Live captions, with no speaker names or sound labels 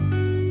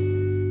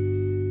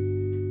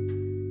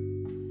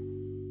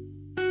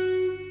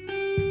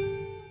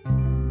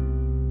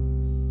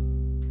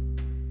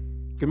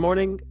Good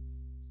morning,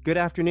 good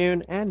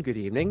afternoon, and good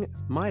evening.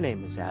 My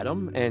name is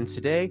Adam, and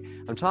today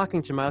I'm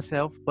talking to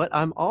myself, but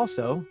I'm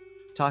also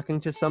talking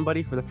to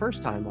somebody for the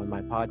first time on my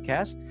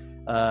podcast.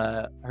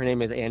 Her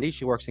name is Andy.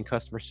 She works in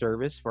customer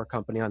service for a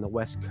company on the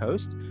West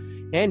Coast.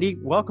 Andy,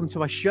 welcome to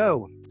my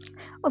show.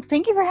 Well,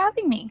 thank you for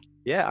having me.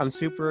 Yeah, I'm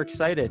super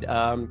excited.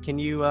 Can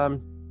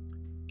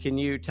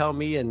you tell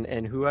me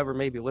and whoever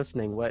may be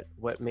listening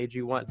what made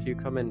you want to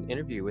come and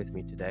interview with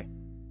me today?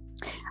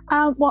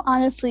 Well,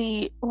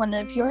 honestly, one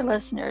of your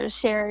listeners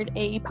shared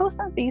a post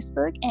on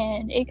Facebook,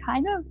 and it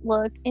kind of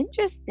looked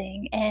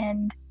interesting.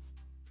 And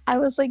I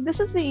was like,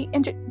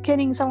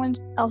 getting someone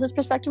else's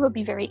perspective would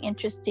be very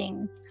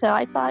interesting. So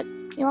I thought,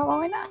 well,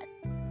 why not?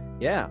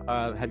 Yeah.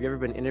 Have you ever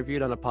been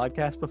interviewed on a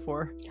podcast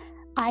before?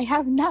 I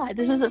have not.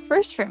 This is the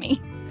first for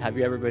me. Have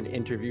you ever been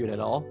interviewed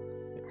at all?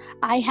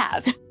 I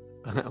have.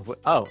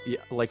 Oh, yeah,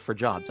 like for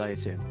jobs, I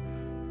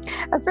assume.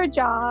 For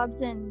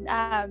jobs, and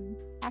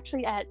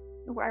actually at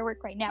where I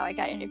work right now, I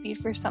got interviewed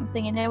for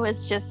something, and it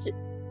was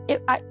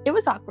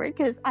was awkward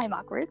because I'm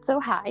awkward. So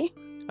hi.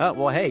 Oh,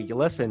 well, hey, you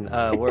listen.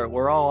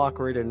 We're all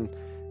awkward in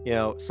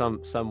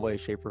some way,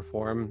 shape, or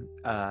form.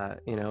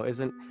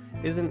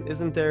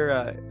 Isn't there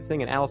a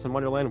thing in Alice in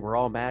Wonderland? We're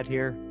all mad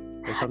here,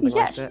 or something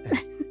Yes. like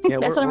that. Yeah,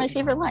 that's one of my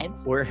favorite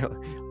lines. We're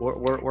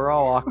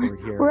all awkward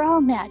here. We're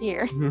all mad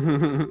here.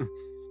 And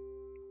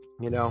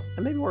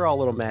maybe we're all a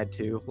little mad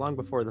too. Long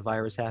before the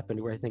virus happened,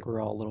 where I think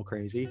we're all a little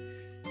crazy.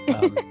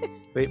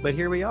 But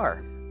here we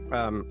are.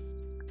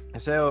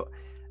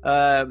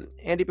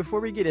 Andy, before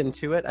we get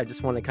into it, I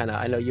just want to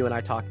I know you and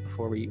I talked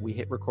before we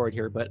hit record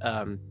here, but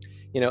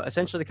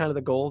essentially kind of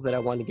the goal that I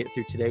wanted to get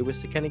through today was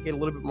to kind of get a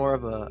little bit more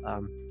of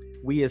a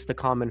we as the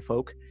common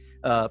folk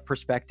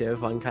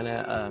perspective on kind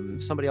of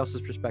somebody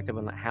else's perspective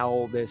on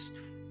how this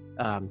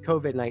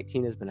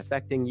COVID-19 has been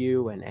affecting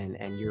you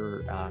and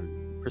your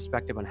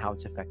perspective on how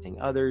it's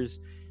affecting others.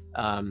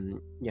 And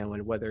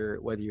whether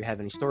you have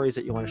any stories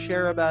that you want to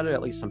share about it,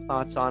 at least some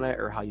thoughts on it,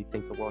 or how you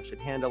think the world should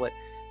handle it.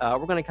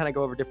 We're going to kind of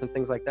go over different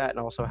things like that, and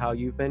also how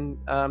you've been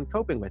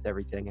coping with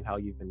everything, and how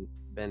you've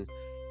been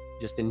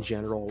just in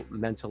general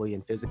mentally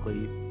and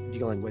physically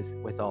dealing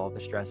with all of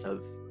the stress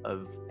of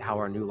how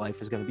our new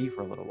life is going to be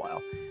for a little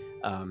while.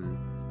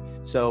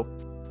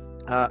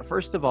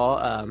 First of all,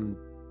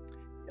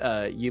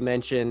 you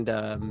mentioned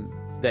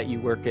that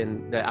you work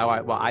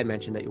I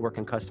mentioned that you work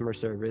in customer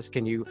service.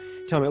 Can you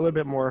tell me a little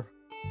bit more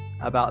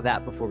about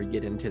that before we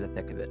get into the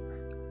thick of it?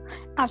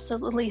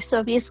 Absolutely.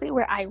 So basically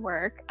where I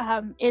work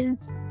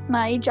is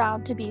my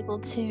job to be able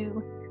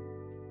to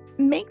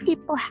make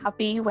people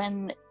happy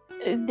when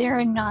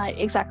they're not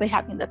exactly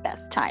having the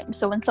best time.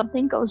 So when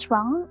something goes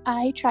wrong,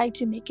 I try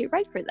to make it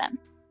right for them.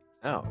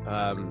 Oh,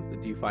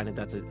 do you find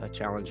that's a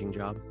challenging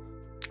job?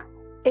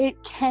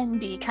 It can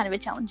be kind of a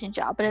challenging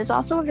job, but it's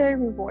also a very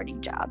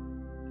rewarding job.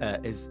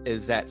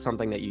 Is that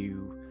something that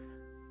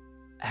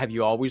have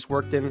you always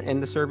worked in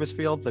the service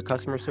field, the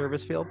customer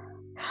service field?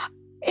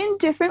 In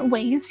different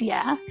ways,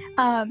 yeah.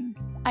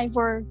 I've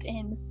worked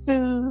in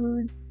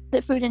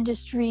the food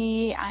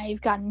industry.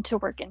 I've gotten to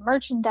work in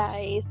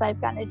merchandise.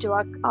 I've gotten to do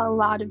a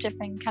lot of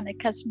different kind of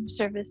customer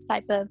service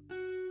type of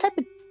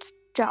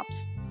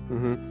jobs.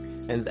 Mm-hmm.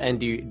 And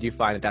do you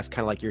find that's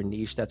kind of like your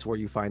niche? That's where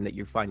you find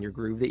your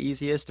groove the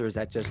easiest, or is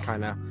that just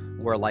kind of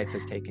where life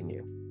has taken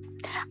you?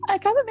 I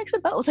kind of mix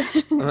of both.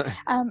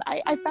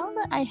 I found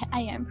that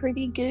I am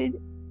pretty good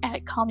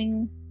at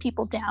calming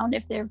people down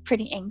if they're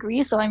pretty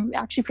angry. So I'm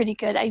actually pretty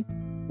good.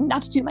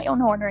 Not to do my own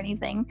horn or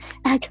anything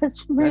at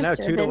customer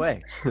service. Toot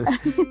away.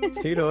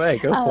 Toot away.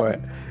 Go for it.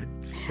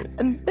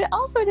 But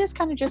also it is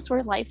kind of just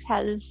where life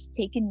has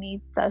taken me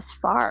thus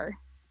far.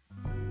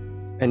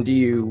 And do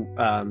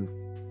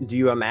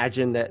you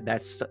imagine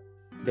that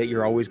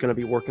you're always going to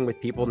be working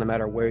with people no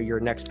matter where your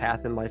next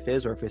path in life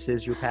is, or if this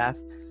is your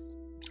path?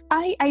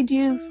 I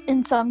do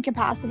in some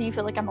capacity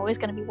feel like I'm always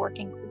going to be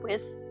working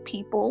with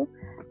people.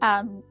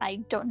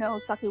 I don't know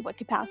exactly what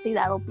capacity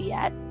that'll be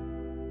at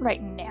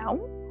right now.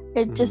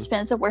 It just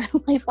depends on where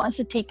life wants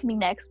to take me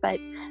next. But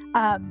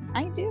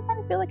I do kind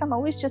of feel like I'm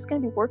always just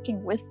going to be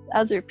working with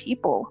other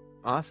people.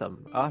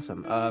 Awesome.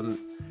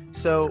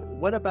 So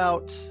what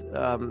about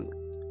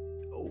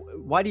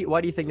why do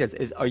you think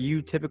this? Are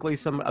you typically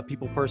a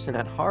people person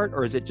at heart,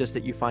 or is it just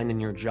that you find in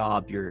your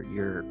job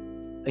you're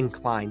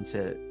inclined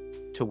to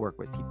work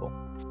with people?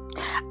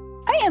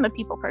 I am a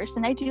people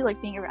person. I do like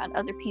being around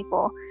other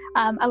people.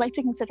 I like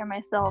to consider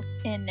myself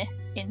an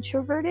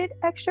introverted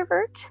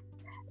extrovert.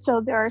 So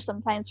there are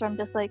some times where I'm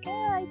just like,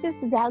 I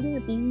just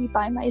rather be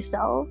by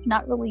myself,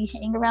 not really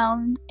hang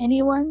around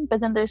anyone.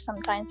 But then there's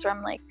some times where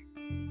I'm like,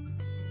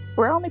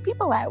 where are all my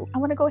people at? I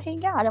want to go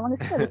hang out. I want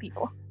to see other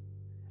people.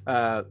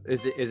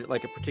 Is it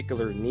like a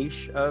particular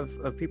niche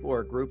of people or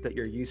a group that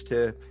you're used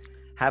to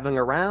having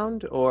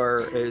around,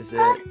 or is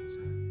it?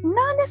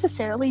 Not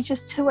necessarily,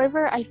 just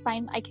whoever I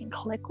find I can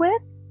click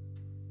with.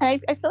 And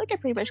I feel like I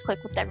pretty much click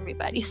with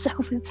everybody, so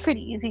it's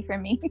pretty easy for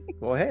me.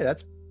 Well, hey,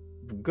 that's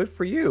good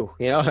for you.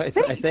 I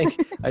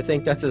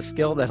think that's a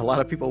skill that a lot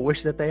of people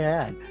wish that they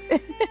had.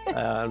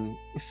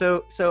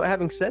 So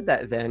having said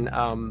that, then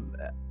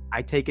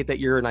I take it that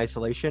you're in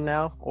isolation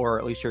now, or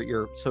at least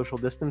you're social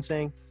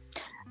distancing.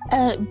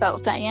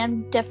 Both. We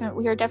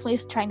are definitely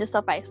trying to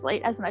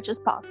self-isolate as much as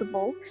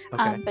possible.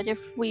 Okay. But if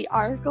we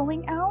are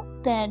going out,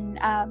 then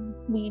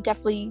we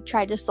definitely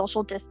try to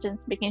social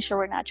distance, making sure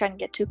we're not trying to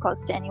get too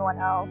close to anyone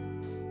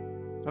else.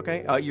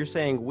 Okay. You're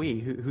saying we.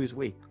 Who's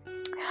we?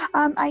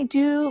 I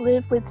do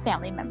live with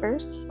family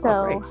members,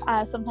 so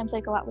great. sometimes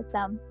I go out with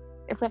them.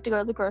 If we have to go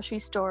to the grocery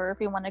store, if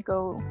we want to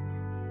go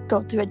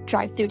through a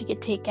drive-through to get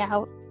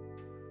takeout.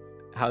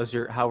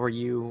 How are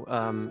you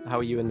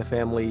and the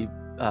family?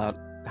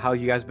 How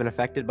have you guys been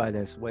affected by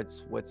this?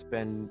 What's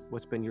been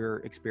your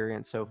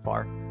experience so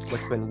far?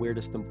 What's been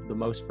weirdest the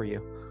most for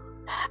you?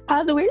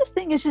 The weirdest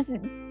thing is just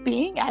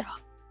being at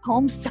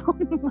home so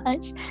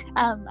much.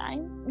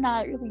 I'm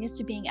not really used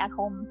to being at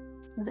home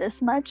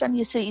this much. I'm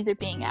used to either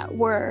being at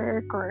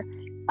work or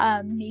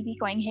maybe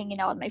hanging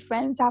out with my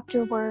friends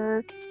after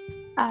work.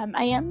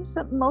 I am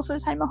most of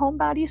the time a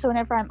homebody, so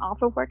whenever I'm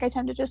off of work, I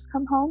tend to just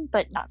come home,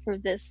 but not for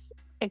this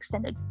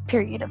extended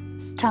period of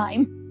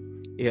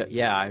time.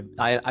 Yeah.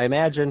 I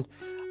imagine.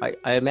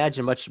 I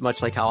imagine much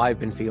like how I've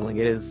been feeling.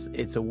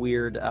 It's a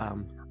weird.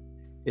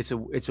 It's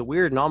a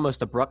weird and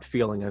almost abrupt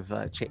feeling of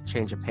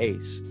change of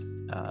pace.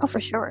 Oh, for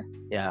sure.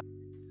 Yeah.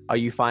 Are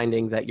you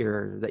finding that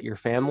your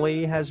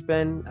family has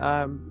been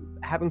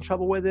having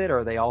trouble with it, or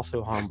are they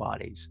also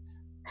homebodies?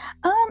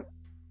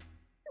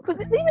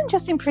 They've been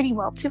adjusting pretty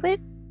well to it.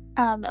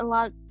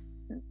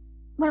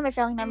 One of my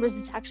family members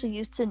is actually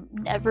used to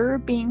never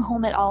being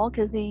home at all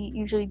because they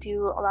usually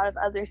do a lot of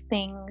other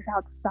things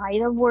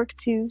outside of work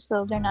too,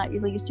 so they're not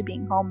really used to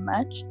being home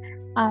much.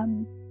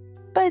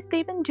 But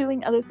they've been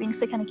doing other things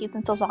to kind of keep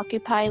themselves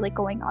occupied, like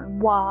going on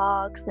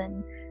walks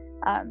and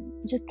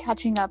just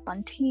catching up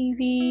on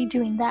TV,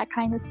 doing that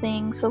kind of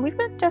thing. So we've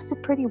been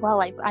adjusted pretty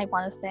well, I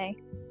want to say.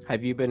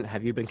 Have you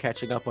been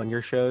catching up on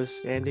your shows,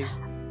 Andy?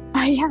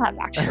 I have,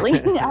 actually.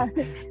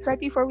 Right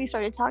before we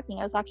started talking,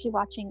 I was actually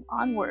watching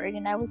Onward,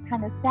 and I was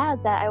kind of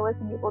sad that I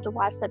wasn't able to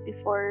watch that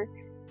before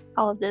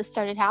all of this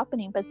started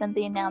happening. But then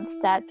they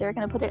announced that they're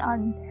going to put it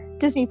on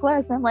Disney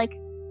Plus, and I'm like,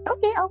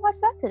 okay, I'll watch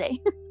that today.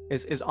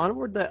 Is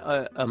Onward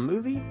a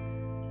movie?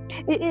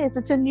 It is.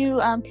 It's a new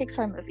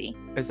Pixar movie.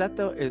 Is that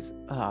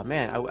oh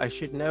man, I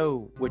should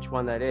know which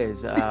one that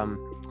is.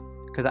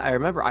 Because I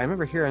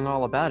remember hearing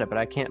all about it, but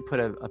I can't put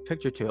a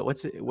picture to it.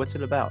 What's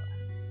it about?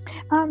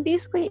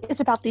 Basically, it's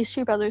about these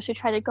two brothers who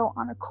try to go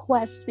on a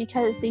quest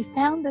because they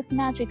found this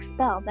magic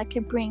spell that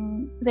could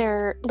bring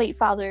their late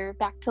father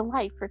back to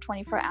life for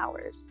 24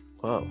 hours.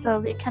 Whoa. So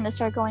they kind of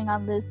start going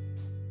on this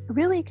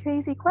really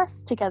crazy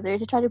quest together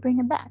to try to bring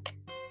him back.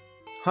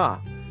 Huh.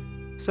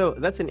 So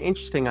that's an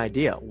interesting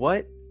idea.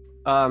 What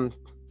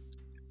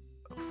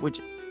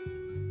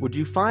would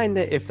you find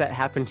that if that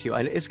happened to you,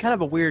 and it's kind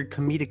of a weird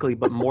comedically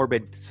but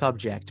morbid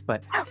subject,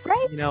 but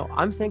right?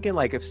 I'm thinking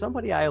like if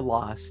somebody I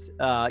lost,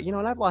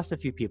 and I've lost a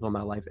few people in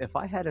my life, if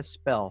I had a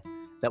spell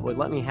that would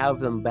let me have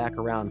them back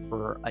around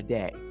for a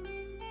day,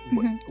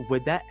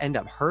 would that end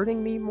up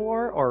hurting me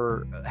more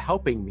or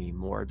helping me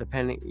more,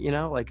 depending,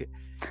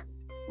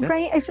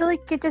 Right. I feel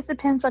like it just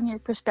depends on your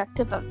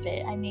perspective of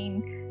it. I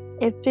mean,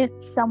 if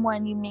it's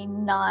someone you may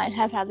not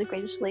have had the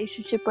greatest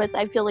relationship with,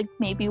 I feel like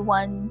maybe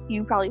one,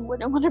 you probably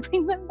wouldn't want to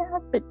bring them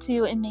back, but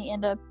two, it may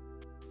end up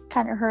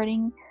kind of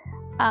hurting.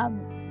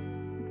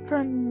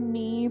 For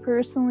me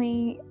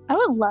personally, I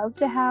would love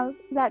to have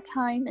that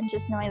time and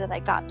just knowing that I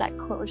got that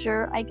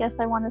closure, I guess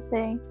I want to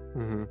say.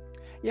 Mm-hmm.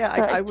 Yeah,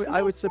 so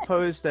I would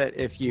suppose that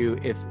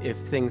if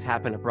things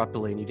happen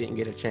abruptly and you didn't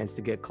get a chance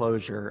to get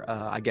closure,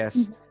 I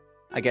guess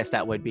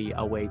that would be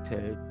a way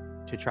to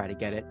try to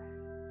get it.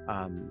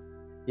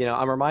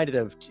 I'm reminded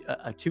of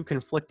two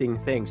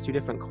conflicting things, two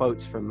different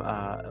quotes from,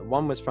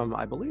 one was from,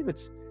 I believe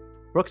it's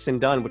Brooks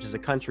and Dunn, which is a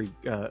country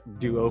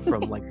duo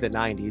from like the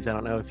 90s. I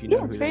don't know if you know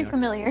who they are. Yes, very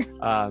familiar.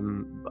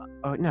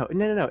 Oh,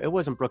 no, it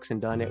wasn't Brooks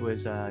and Dunn. It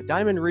was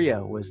Diamond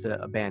Rio was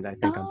a band I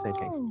think I'm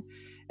thinking.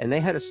 And they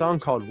had a song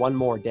called One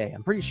More Day.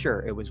 I'm pretty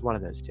sure it was one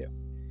of those two.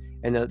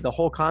 And the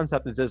whole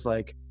concept is just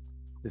like,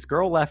 this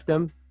girl left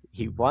him.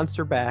 He wants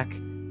her back.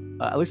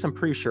 At least I'm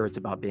pretty sure it's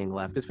about being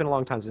left. It's been a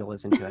long time since I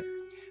listened to it.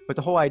 But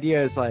the whole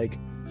idea is like,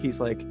 he's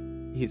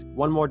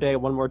one more day,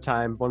 one more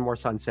time, one more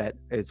sunset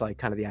is like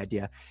kind of the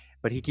idea.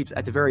 But he keeps,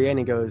 at the very end,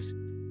 he goes,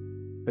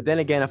 but then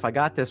again, if I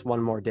got this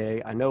one more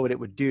day, I know what it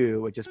would do. It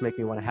would just make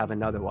me want to have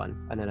another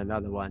one, and then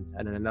another one,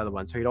 and then another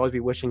one. So he'd always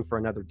be wishing for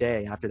another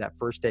day after that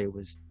first day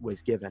was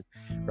given,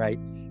 right?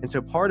 And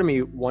so part of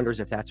me wonders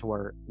if that's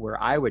where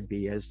I would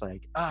be, is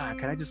like,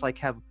 can I just like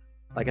have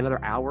like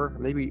another hour,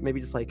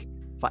 maybe just like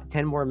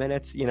 10 more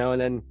minutes,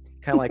 and then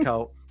kind of like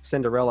how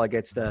Cinderella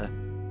gets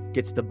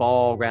the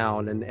ball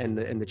round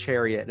and the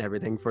chariot and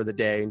everything for the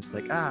day, and just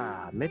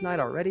like, midnight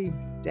already,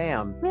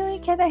 damn. Really,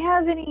 can I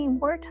have any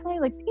more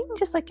time? Like even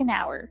just like an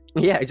hour.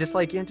 Yeah, just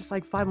like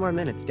 5 more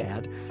minutes,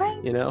 Dad.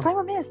 Right. 5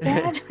 more minutes,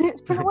 Dad.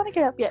 I don't want to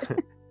get up yet.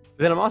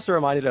 Then I'm also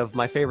reminded of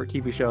my favorite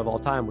TV show of all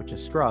time, which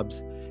is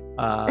Scrubs.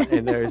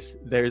 And there's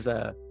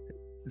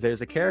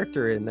a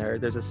character in there.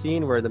 There's a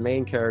scene where the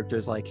main character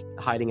is like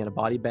hiding in a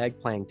body bag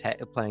playing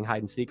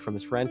hide and seek from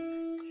his friend.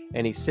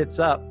 and he sits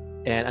up,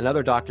 and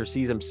another doctor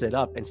sees him sit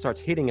up and starts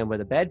hitting him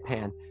with a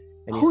bedpan.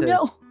 And he Oh says,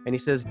 no. and he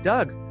says,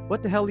 Doug,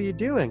 what the hell are you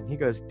doing? He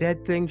goes,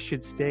 dead things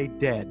should stay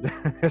dead.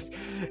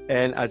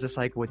 And I was just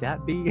like, would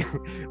that be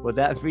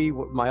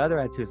what my other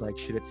attitude is like?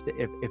 Should it stay,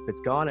 if it's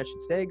gone, it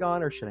should stay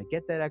gone, or should I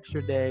get that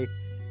extra day?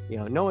 You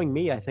know, knowing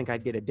me, I think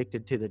I'd get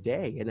addicted to the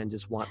day and then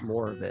just want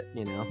more of it,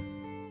 you know?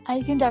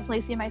 I can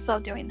definitely see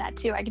myself doing that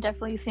too. I can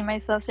definitely see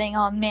myself saying,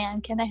 oh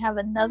man, can I have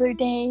another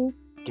day?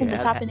 Can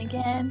this happen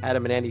again?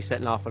 Adam and Andy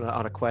setting off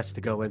on a quest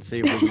to go and see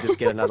if we can just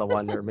get another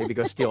one, or maybe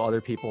go steal other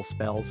people's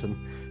spells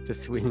and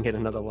just so we can get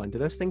another one. Do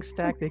those things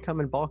stack? They come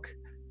in bulk?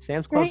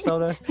 Sam's Club sell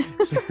those?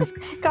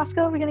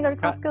 Costco? We're going to go to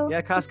Costco?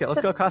 Yeah, Costco. Let's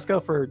go to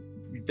Costco for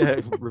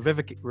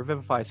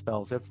revivify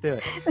spells. Let's do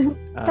it.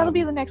 That'll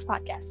be the next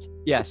podcast.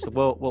 Yes,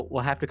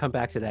 we'll have to come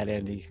back to that,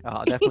 Andy.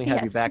 I'll definitely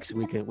have you Yes. back so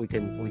we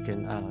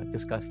can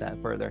discuss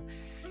that further.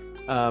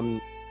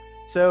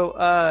 So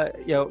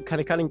you know, kind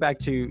of cutting back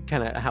to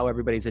kind of how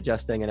everybody's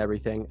adjusting and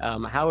everything.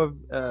 How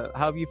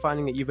have you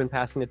finding that you've been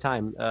passing the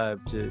time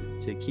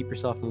to keep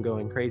yourself from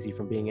going crazy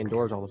from being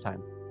indoors all the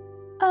time?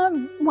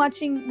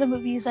 Watching the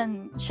movies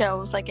and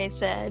shows, like I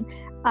said.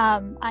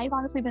 I've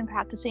honestly been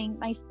practicing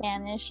my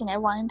Spanish, and I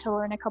wanted to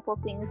learn a couple of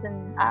things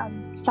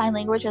in sign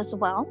language as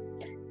well.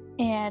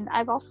 And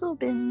I've also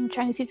been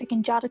trying to see if I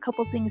can jot a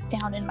couple things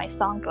down in my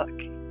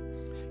songbook.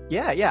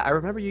 Yeah. I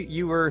remember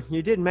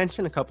you did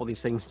mention a couple of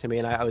these things to me,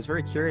 and I was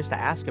very curious to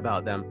ask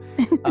about them.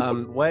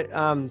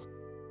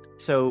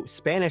 So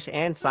Spanish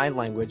and sign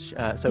language.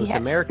 So it's Yes.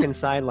 American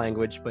Sign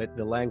Language, but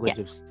the language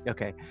Yes. is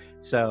okay.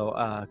 So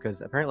because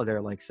apparently there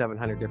are like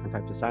 700 different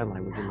types of sign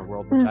language in the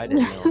world, which I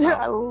didn't know There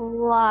about. are a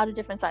lot of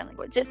different sign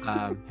languages. You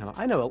know,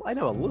 I know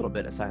a little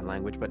bit of sign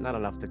language, but not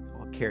enough to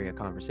carry a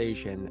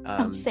conversation.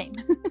 Same.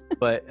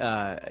 But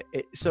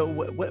so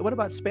what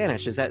about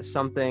Spanish? Is that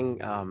something?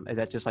 Is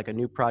that just like a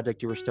new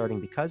project you were starting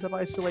because of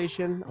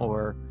isolation,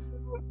 or?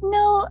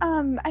 No,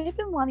 I've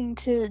been wanting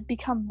to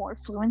become more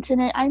fluent in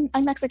it. I'm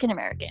Mexican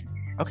American,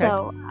 Okay.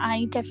 so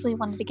I definitely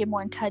wanted to get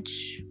more in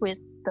touch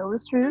with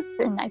those roots,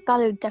 and I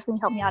thought it would definitely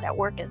help me out at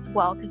work as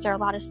well, because there are a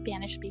lot of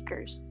Spanish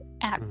speakers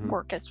at Mhm.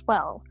 work as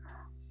well.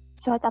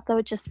 So I thought that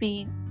would just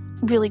be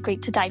really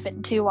great to dive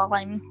into while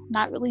I'm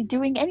not really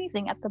doing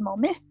anything at the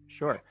moment.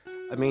 Sure.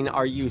 I mean,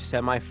 are you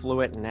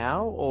semi-fluent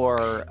now,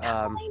 or?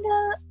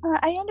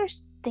 I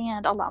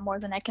understand a lot more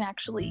than I can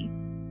actually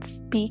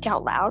speak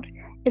out loud.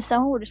 If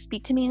someone were to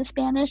speak to me in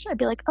Spanish, I'd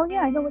be like, "Oh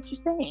yeah, I know what you're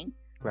saying."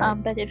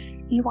 Right. But if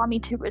you want me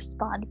to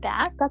respond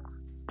back,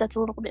 that's a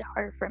little bit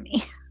harder for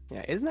me.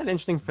 Yeah. Isn't that an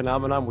interesting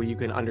phenomenon where you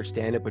can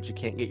understand it, but you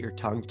can't get your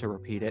tongue to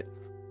repeat it?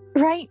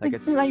 Right? Like,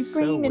 it's My so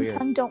brain and weird.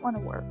 tongue don't want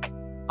to work.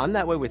 I'm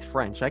that way with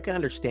French. I can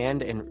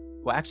understand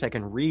well, actually, I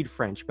can read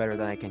French better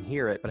than I can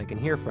hear it, but I can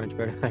hear French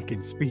better than I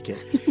can speak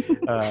it,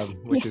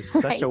 which is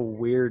such Right. a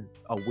weird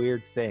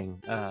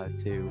thing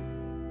to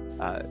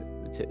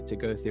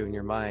go through in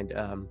your mind.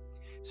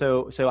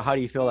 So how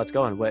do you feel that's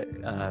going? What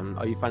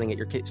are you finding that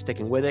you're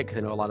sticking with it? Because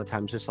I know a lot of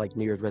times, just like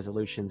New Year's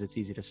resolutions, it's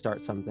easy to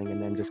start something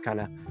and then just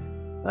kind of,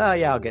 oh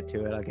yeah, I'll get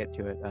to it.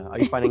 Are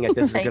you finding that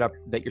this is Right. good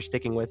that you're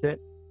sticking with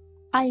it?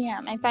 I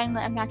am. I find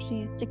that I'm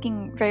actually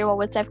sticking very well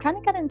with it. I've kind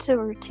of got into a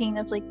routine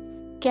of like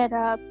get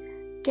up,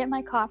 get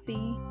my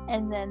coffee,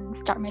 and then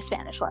start my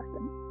Spanish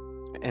lesson.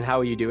 And how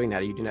are you doing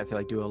that? Are you doing that through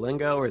like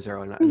Duolingo, or is there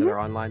another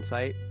online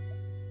site?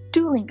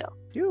 Duolingo.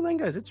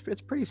 Duolingo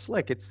it's pretty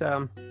slick. It's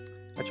I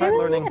It tried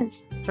really learning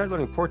is.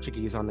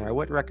 Portuguese on there. I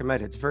wouldn't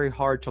recommend it. It's very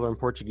hard to learn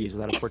Portuguese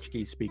without a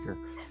Portuguese speaker.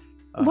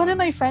 One of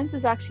my friends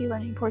is actually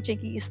learning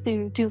Portuguese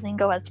through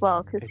Duolingo as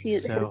well, because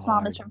It's so his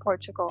mom is hard. from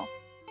Portugal.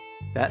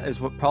 That is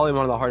probably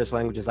one of the hardest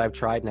languages I've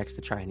tried next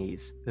to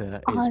Chinese.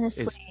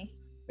 Honestly.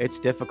 It's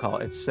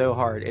difficult. It's so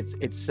hard.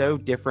 It's so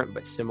different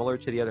but similar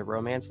to the other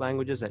Romance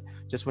languages that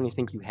just when you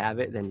think you have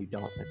it, then you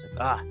don't. It's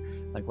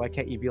like why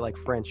can't you be like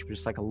French,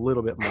 just like a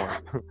little bit more?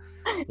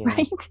 You know?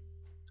 Right?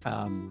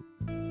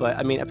 But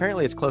I mean,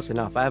 apparently it's close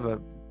enough. I have a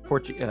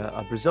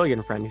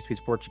Brazilian friend who speaks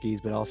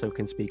Portuguese, but also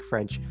can speak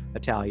French,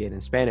 Italian,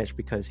 and Spanish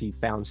because he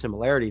found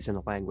similarities in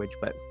the language.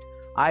 But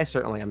I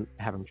certainly am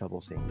having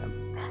trouble seeing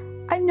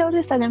them. I've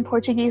noticed that in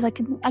Portuguese, I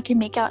can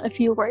make out a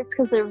few words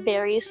because they're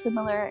very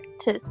similar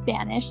to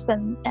Spanish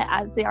than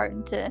as they are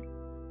into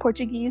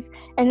Portuguese,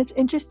 and it's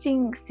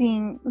interesting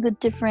seeing the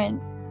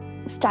different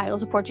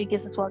styles of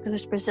Portuguese as well, because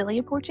there's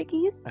Brazilian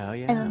Portuguese Oh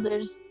yeah. and then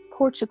there's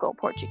Portugal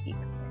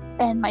Portuguese,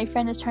 and my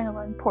friend is trying to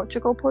learn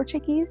Portugal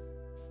Portuguese,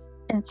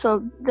 and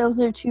so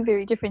those are two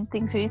very different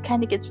things. So he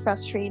kind of gets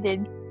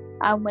frustrated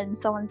when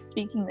someone's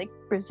speaking like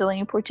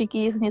Brazilian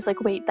Portuguese, and he's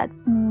like, "Wait,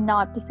 that's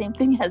not the same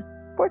thing as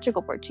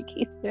Portugal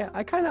Portuguese." Yeah,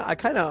 I kind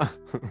of.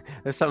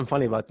 There's something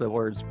funny about the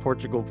words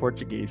Portugal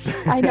Portuguese.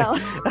 I know.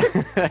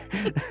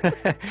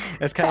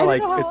 It's kind I of don't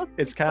like know how else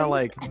to it's kind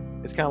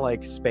of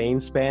like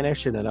Spain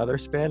Spanish and then other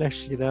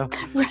Spanish, you know,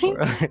 Right?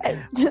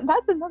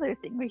 That's another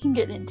thing we can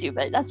get into,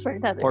 but that's for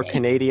another or day.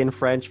 Canadian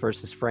French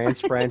versus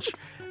France French,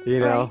 you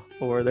know,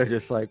 or they're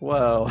just like,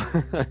 whoa.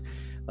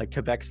 Like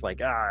Quebec's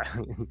like,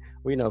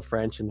 we know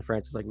French, and the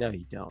French is like, no,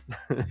 you don't.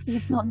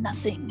 You know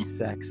nothing.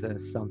 Sex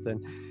says something.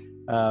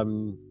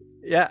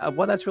 Yeah,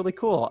 well, that's really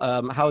cool.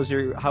 How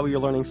are you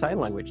learning sign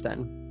language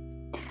then?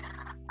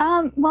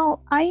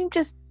 Well, I'm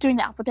just doing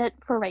the alphabet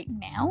for right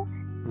now.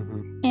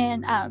 Hmm.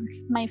 And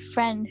my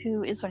friend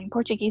who is learning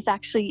Portuguese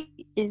actually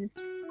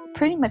is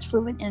pretty much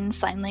fluent in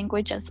sign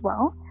language as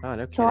well. Oh,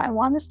 no So I kidding.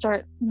 want to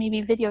start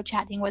maybe video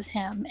chatting with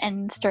him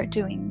and start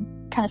doing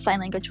kind of sign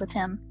language with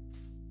him.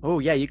 Oh,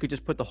 yeah, you could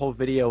just put the whole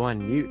video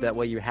on mute. That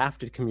way you have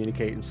to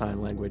communicate in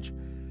sign language.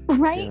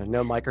 Right?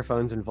 No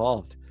microphones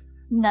involved.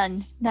 None,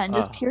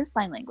 just Oh, pure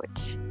sign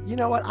language. you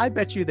know what? I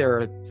bet you there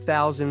are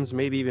thousands,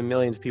 maybe even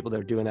millions of people that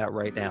are doing that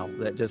right now.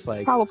 That just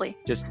like Probably.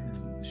 just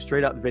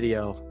straight up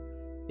video.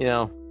 You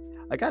know,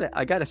 I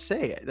gotta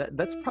say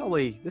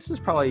this is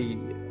probably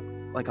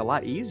like a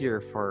lot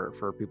easier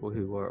for people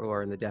who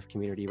are in the deaf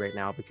community right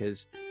now,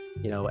 because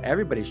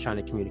everybody's trying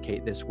to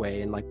communicate this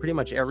way, and like pretty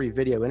much every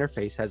video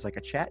interface has like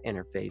a chat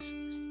interface.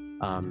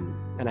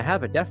 And I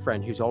have a deaf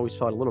friend who's always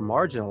felt a little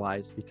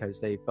marginalized because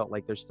they felt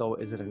like there still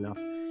isn't enough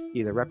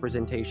either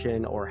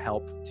representation or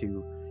help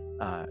to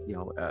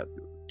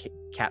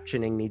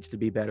captioning needs to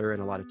be better in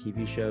a lot of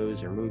TV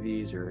shows or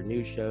movies or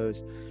news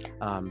shows.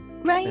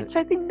 Right. So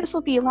I think this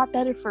will be a lot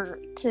better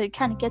to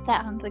kind of get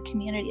that out into the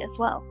community as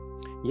well.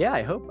 Yeah,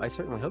 I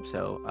certainly hope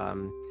so.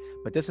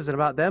 But this isn't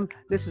about them.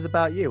 This is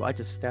about you. I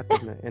just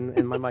stepped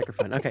in my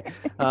microphone. Okay.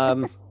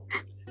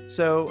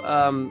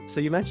 So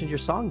you mentioned your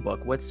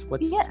songbook.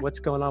 What's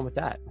going on with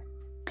that?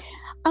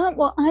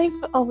 Well,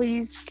 I've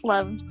always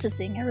loved to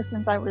sing ever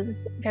since I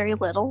was very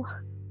little.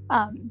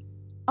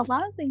 A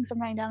lot of things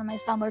I'm writing down in my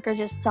songbook are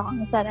just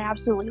songs that I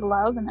absolutely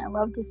love and I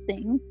love to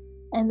sing.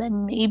 And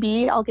then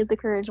maybe I'll get the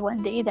courage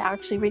one day to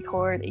actually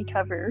record a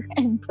cover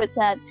and put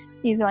that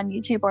either on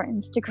YouTube or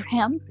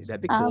Instagram.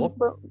 That'd be cool.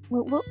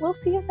 We'll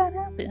see if that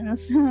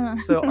happens.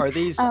 So are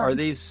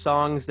these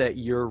songs that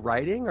you're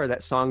writing, or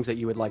that songs that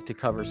you would like to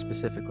cover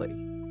specifically?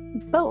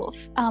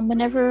 Both.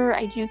 Whenever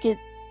I do get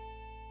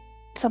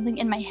something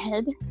in my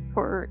head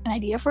for an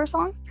idea for a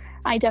song,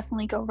 I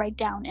definitely go right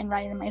down and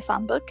write it in my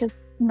songbook,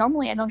 because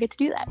normally I don't get to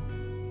do that.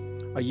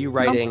 Are you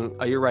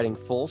writing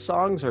full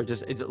songs, or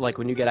just like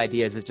when you get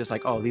ideas, it's just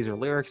like, oh, these are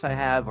lyrics I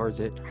have, or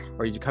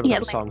are you coming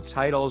up with song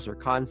titles or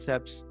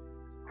concepts?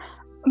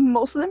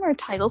 Most of them are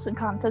titles and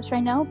concepts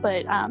right now,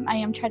 but I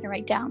am trying to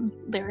write down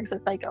lyrics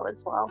as I go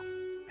as well.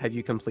 Have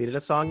you completed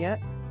a song yet?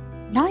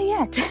 Not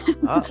yet.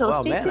 So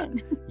stay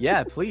tuned.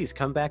 Yeah, please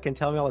come back and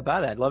tell me all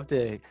about it. I'd love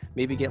to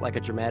maybe get like a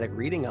dramatic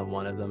reading of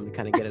one of them to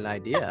kind of get an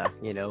idea,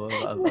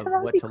 of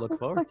what to look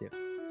forward to.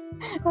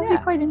 That'd be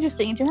quite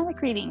interesting.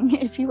 Dramatic reading,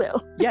 if you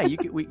will. Yeah, we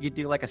could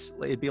do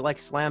it'd be like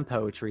slam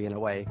poetry in a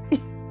way.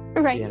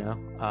 Right.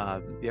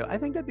 I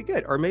think that'd be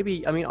good. Or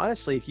maybe, I mean,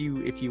 honestly, if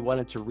you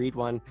wanted to read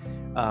one,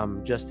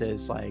 just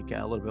as like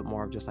a little bit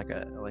more of just like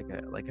a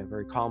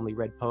very calmly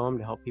read poem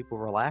to help people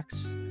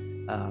relax.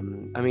 I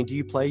mean, do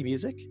you play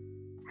music?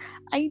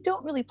 I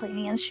don't really play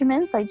any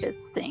instruments. I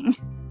just sing.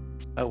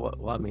 Oh,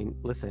 well, I mean,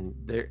 listen,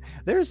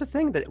 there's a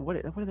thing that,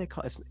 what do they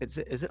call it? Is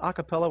it a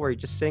cappella, where you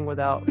just sing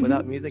without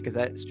music? Is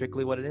that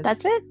strictly what it is?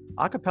 That's it.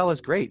 A cappella is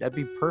great. That'd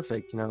be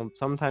perfect.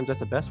 Sometimes that's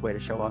the best way to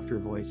show off your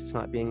voice. It's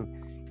not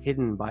being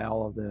hidden by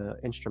all of the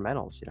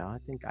instrumentals. I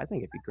think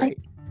it'd be great.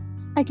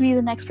 I could be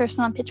the next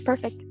person on Pitch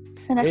Perfect.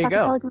 The next there you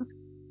go. Goes.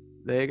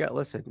 There you go.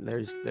 Listen,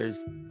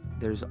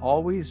 there's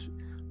always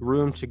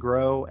room to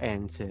grow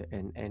and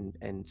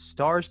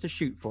stars to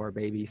shoot for,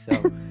 baby. So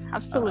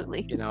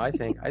absolutely. I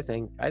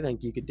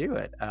think you could do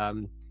it.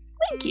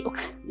 Thank you.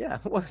 Yeah,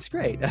 well, it's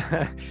great.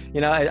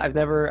 I've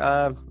never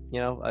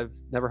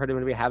heard of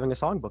anybody having a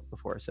songbook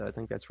before, so I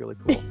think that's really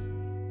cool.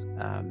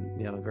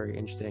 A very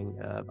interesting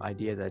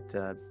idea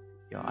that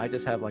I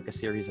just have like a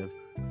series of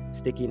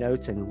sticky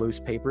notes and loose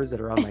papers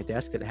that are on my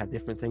desk that have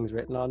different things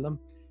written on them.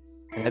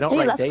 And I don't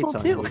write dates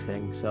on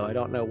anything, so I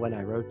don't know when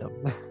I wrote them.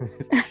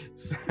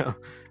 So I'm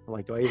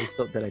like,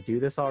 did I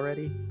do this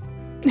already?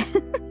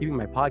 Even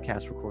my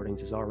podcast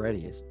recordings is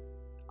already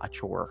a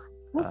chore.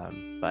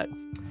 But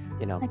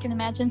I can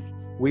imagine.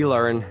 We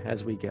learn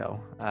as we go.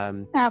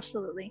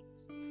 Absolutely.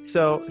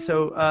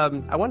 So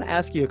I want to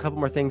ask you a couple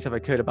more things, if I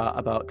could,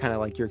 about kind of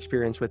like your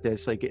experience with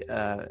this, like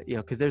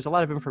because there's a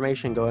lot of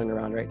information going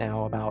around right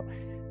now about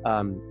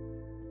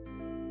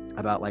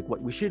like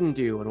what we shouldn't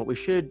do and what we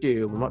should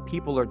do and what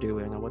people are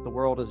doing and what the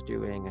world is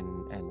doing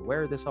and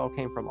where this all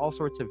came from, all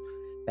sorts of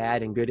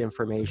bad and good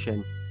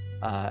information.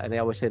 And they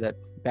always say that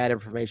bad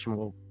information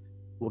will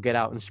get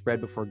out and spread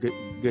before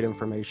good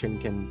information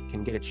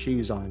can get its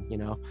shoes on,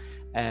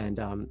 And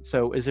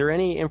so is there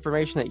any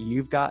information that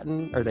you've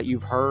gotten or that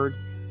you've heard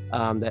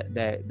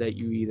that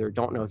you either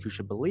don't know if you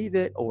should believe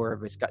it, or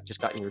if it's just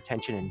gotten your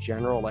attention in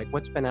general? Like,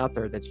 what's been out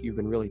there that you've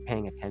been really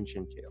paying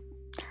attention to?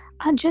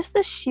 Just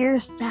the sheer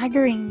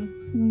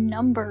staggering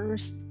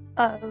numbers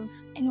of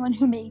anyone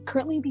who may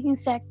currently be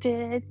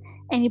infected,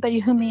 anybody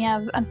who may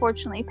have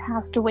unfortunately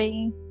passed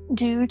away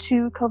due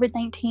to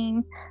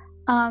COVID-19.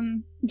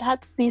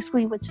 That's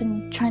basically what's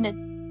been trying to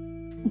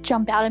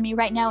jump out at me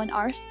right now in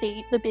our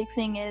state. The big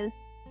thing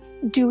is,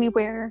 do we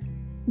wear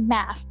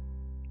masks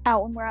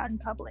out when we're out in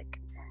public?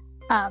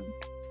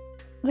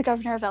 The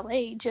governor of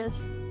LA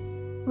just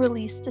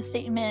released a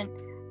statement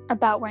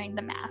about wearing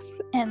the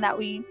masks and that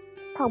we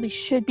probably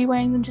should be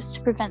wearing them just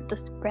to prevent the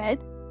spread.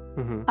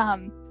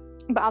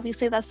 But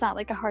obviously that's not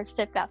like a hard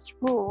steadfast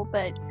rule,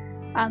 but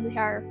they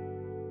are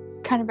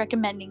kind of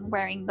recommending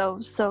wearing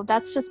those. So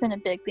that's just been a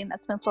big thing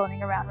that's been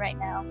floating around right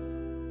now.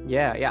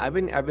 Yeah. I've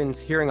been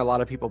hearing a lot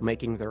of people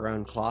making their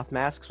own cloth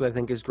masks, which I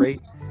think is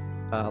great.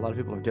 A lot of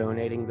people are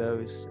donating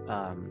those.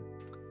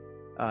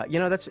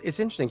 It's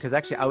interesting because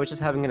actually I was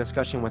just having a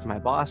discussion with my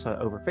boss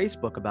over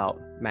Facebook about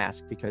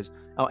masks because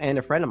and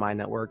a friend of mine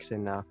that works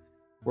in a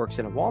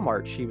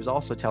Walmart. She was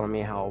also telling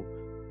me how,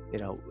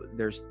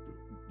 there's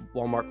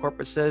Walmart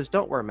corporate says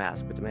don't wear a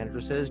mask, but the manager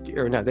says,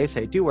 or no, they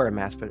say do wear a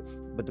mask,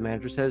 but the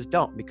manager says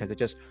don't because it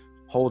just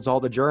holds all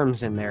the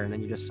germs in there and then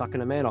you're just sucking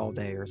them in all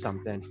day or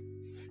something.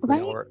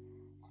 Right.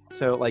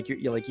 So like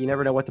you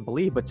never know what to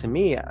believe. But to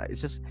me,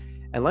 it's just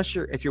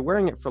if you're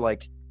wearing it for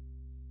like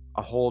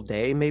a whole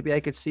day, maybe I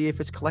could see if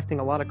it's collecting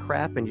a lot of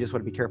crap and you just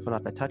want to be careful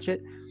not to touch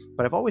it.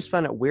 But I've always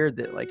found it weird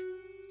that like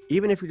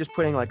even if you're just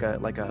putting like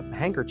a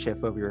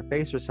handkerchief over your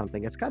face or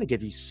something, it's got to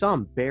give you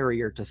some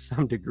barrier to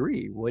some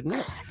degree, wouldn't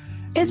it?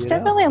 It's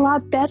definitely a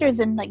lot better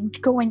than like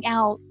going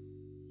out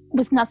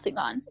with nothing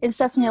on. It's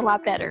definitely a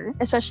lot better,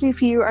 especially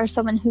if you are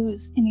someone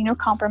who's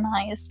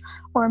immunocompromised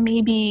or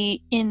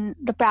maybe in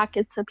the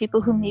brackets of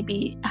people who may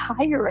be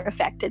higher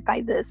affected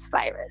by this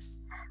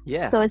virus.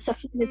 Yeah. So it's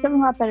definitely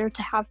a lot better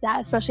to have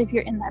that, especially if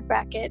you're in that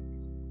bracket.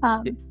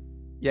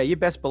 Yeah, you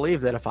best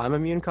believe that if I'm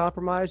immune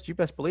compromised, you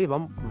best believe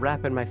I'm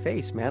wrapping my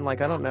face, man.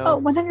 Like, I don't know.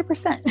 Oh,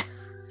 100%.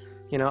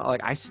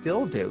 Like I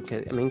still do.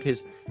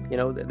 Because,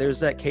 there's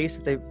that case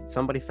that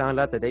somebody found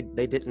out that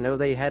they didn't know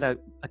they had a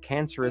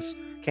cancerous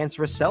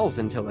cells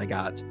until they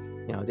got,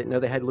 didn't know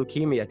they had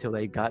leukemia until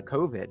they got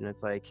COVID. And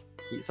it's like,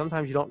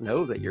 sometimes you don't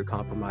know that you're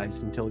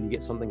compromised until you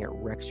get something that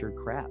wrecks your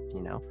crap,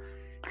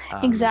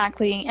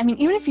 Exactly. I mean,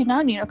 even if you're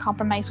not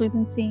immunocompromised, we've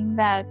been seeing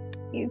that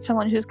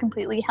someone who's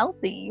completely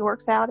healthy,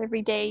 works out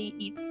every day,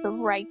 eats the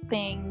right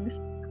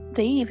things,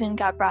 they even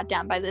got brought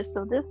down by this.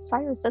 So this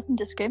virus doesn't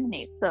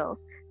discriminate. So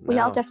we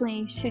all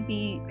definitely should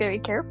be very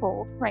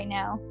careful right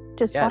now.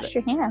 Just wash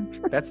your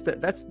hands.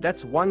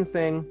 That's one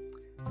thing.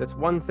 That's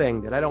one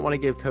thing that I don't want to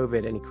give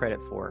COVID any credit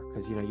for,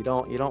 because you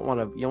don't want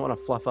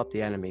to fluff up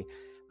the enemy.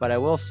 But I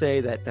will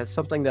say that that's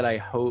something that I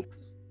hope.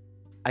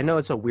 I know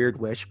it's a weird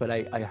wish, but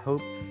I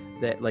hope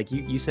that, like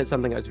you said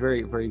something that was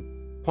very, very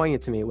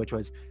poignant to me, which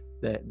was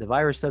that the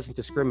virus doesn't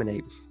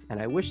discriminate. And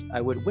I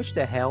would wish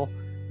to hell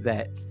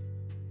that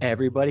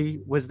everybody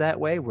was that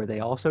way, where they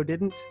also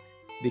didn't,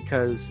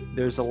 because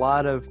there's a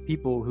lot of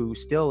people who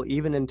still,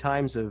 even in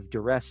times of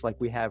duress like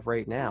we have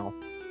right now,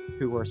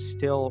 who are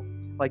still,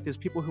 like there's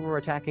people who are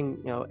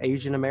attacking,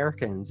 Asian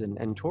Americans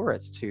and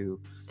tourists who,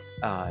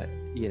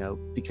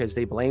 because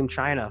they blame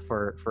China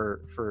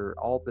for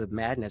all the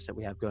madness that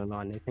we have going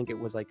on. They think it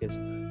was like this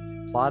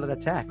plotted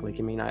attack. Like,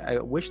 I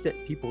wish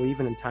that people,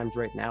 even in times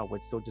right now,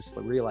 would still just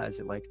realize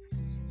that, like,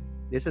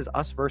 this is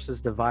us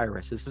versus the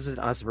virus. This isn't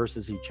us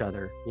versus each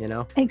other,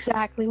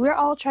 Exactly. We're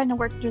all trying to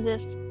work through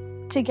this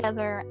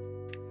together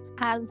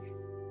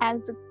as a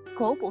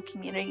global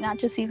community, not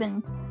just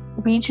even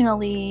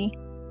regionally.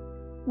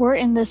 We're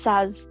in this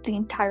as the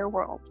entire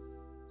world.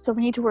 So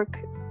we need to work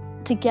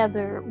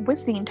together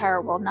with the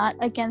entire world, not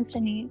against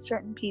any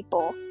certain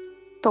people.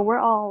 But we're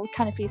all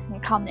kind of facing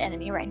a common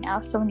enemy right now.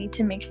 So we need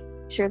to make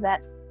sure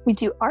that we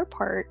do our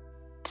part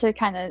to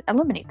kind of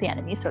eliminate the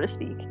enemy, so to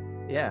speak.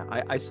 Yeah,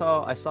 I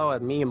saw a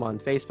meme on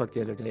Facebook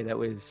the other day that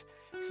was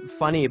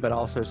funny but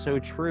also so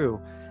true,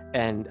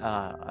 and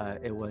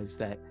it was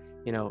that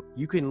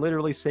you can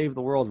literally save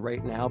the world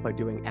right now by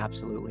doing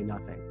absolutely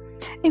nothing.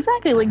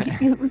 Exactly. Like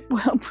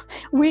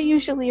we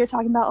usually are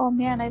talking about, oh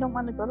man, I don't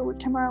want to go to work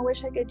tomorrow. I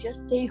wish I could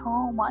just stay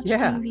home, watch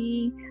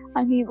TV.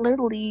 I mean,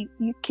 literally,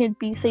 you could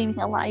be saving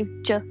a life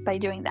just by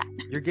doing that.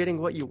 You're getting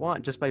what you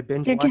want just by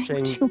binge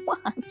watching.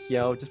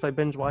 Just by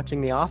binge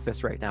watching The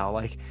Office right now.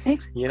 Like,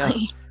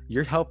 exactly.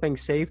 You're helping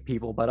save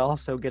people, but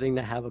also getting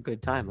to have a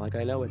good time. Like,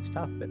 I know it's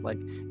tough, but like,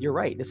 you're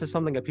right. This is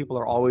something that people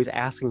are always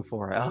asking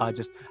for.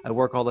 I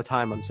work all the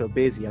time. I'm so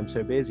busy.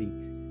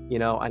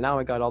 I now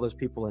I got all those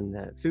people in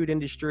the food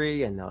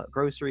industry and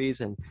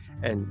groceries and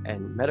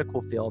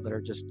medical field that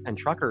are and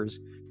truckers.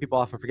 People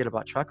often forget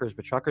about truckers,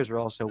 but truckers are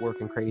also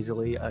working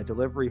crazily.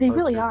 Delivery they folks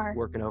really are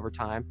working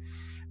overtime.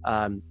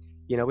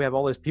 We have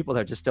all those people that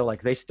are just still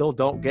like, they still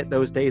don't get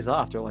those days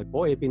off. They're like,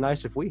 boy, it'd be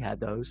nice if we had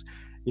those.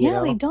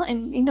 They don't.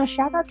 And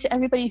shout out to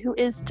everybody who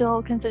is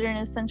still considered an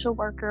essential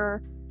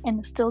worker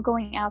and still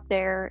going out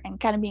there and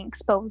kind of being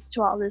exposed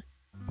to all this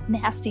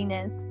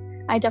nastiness.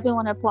 I definitely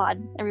want to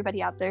applaud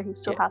everybody out there who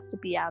still has to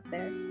be out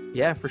there.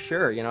 Yeah, for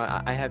sure.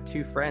 I have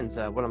two friends.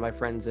 One of my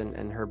friends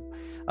and her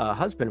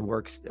husband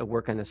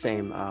work in the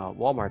same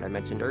Walmart I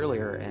mentioned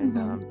earlier, and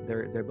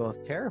they're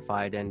both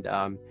terrified, and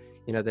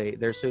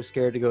they're so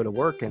scared to go to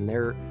work, and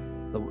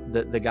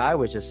the guy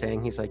was just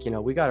saying, he's like,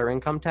 we got our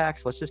income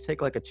tax. Let's just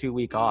take like a 2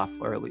 week off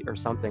or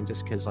something,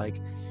 just because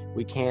like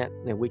we can't,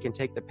 we can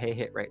take the pay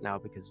hit right now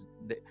because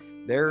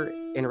they're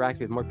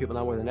interacting with more people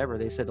now more than ever.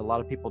 They said a lot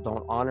of people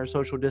don't honor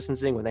social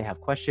distancing. When they have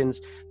questions,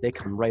 they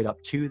come right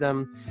up to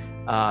them.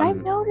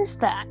 I've noticed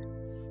that.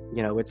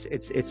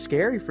 It's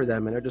scary for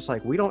them, and they're just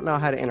like, we don't know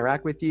how to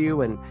interact with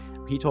you. And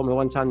he told me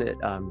one time that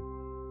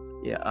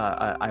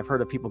I've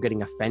heard of people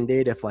getting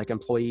offended if like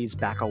employees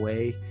back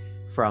away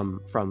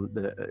from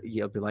the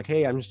be like,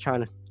 hey, I'm just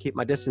trying to keep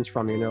my distance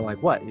from you, and they're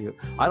like, what,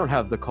 I don't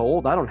have the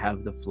cold, I don't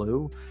have the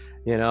flu,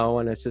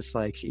 and it's just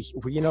like,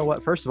 well, you know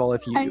what, first of all,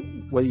 if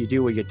you whether you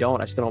do or you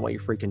don't, I still don't want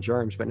your freaking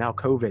germs, but now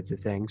COVID's a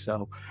thing,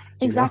 so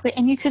exactly.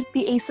 And you could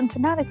be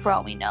asymptomatic for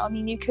all we know. I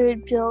mean, you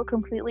could feel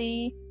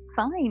completely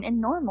fine and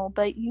normal,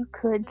 but you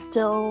could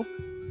still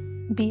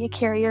be a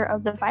carrier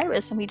of the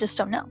virus, and we just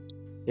don't know.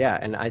 Yeah,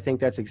 and I think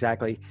that's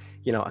exactly,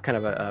 kind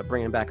of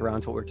bringing back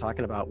around to what we're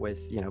talking about with,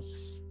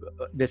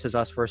 this is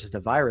us versus the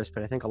virus.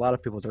 But I think a lot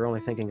of people, they're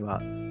only thinking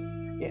about,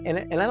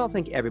 and I don't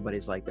think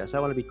everybody's like this. I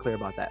want to be clear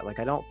about that. Like,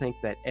 I don't think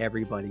that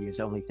everybody is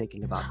only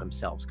thinking about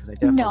themselves, because I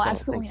definitely don't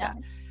absolutely think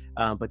not.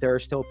 that. But there are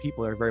still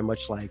people that are very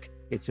much like,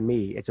 it's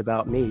me, it's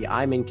about me,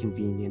 I'm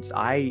inconvenienced,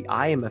 I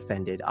am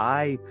offended,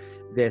 I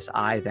this,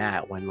 I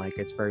that, when like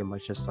it's very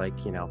much just like,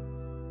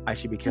 I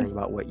should be caring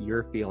about what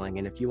you're feeling.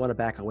 And if you want to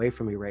back away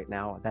from me right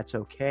now, that's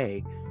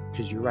okay,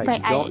 because you're right,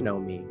 you don't know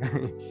me.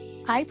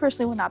 I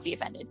personally would not be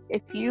offended.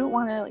 If you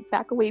want to like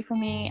back away from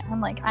me, I'm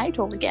like, I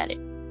totally get it.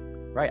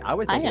 Right. I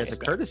would think it as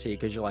a courtesy,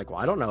 because you're like, well,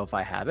 I don't know if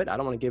I have it. I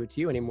don't want to give it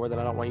to you any more than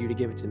I don't want you to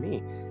give it to me.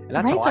 And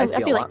that's how I feel.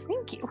 I'd be like,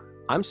 thank you.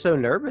 I'm so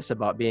nervous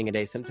about being an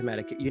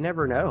asymptomatic. You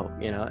never know.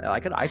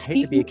 I'd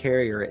hate to be a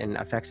carrier and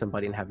affect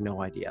somebody and have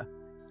no idea.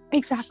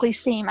 Exactly.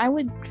 Same. I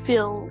would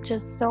feel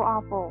just so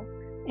awful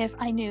if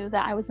I knew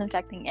that I was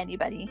infecting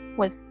anybody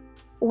with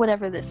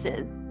whatever this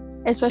is,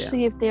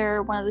 especially if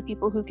they're one of the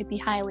people who could be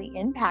highly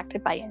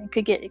impacted by it and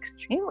could get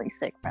extremely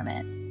sick from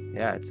it.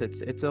 Yeah,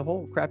 it's a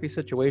whole crappy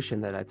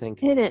situation that I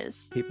think it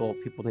is. People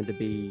need to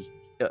be.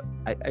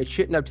 I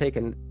shouldn't have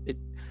taken it.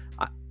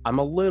 I'm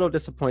a little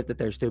disappointed that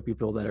there's still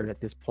people that are at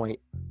this point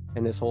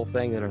in this whole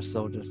thing that are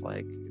still just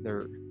like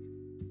they're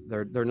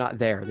not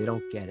there. They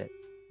don't get it.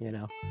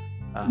 They're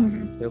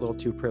a little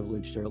too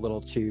privileged. They're a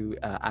little too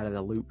out of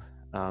the loop,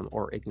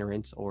 or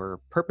ignorant, or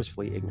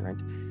purposefully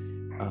ignorant.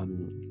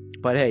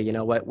 But hey, you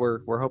know what?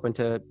 We're hoping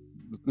to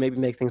maybe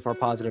make things more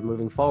positive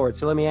moving forward.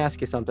 So let me ask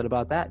you something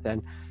about that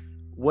then.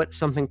 What's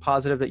something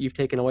positive that you've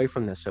taken away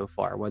from this so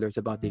far, whether it's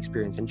about the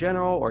experience in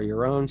general or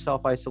your own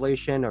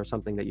self-isolation or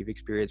something that you've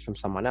experienced from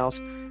someone else?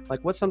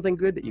 Like, what's something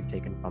good that you've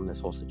taken from this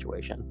whole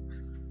situation?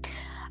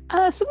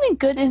 Something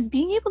good is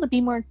being able to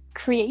be more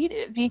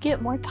creative. You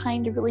get more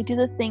time to really do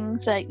the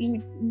things that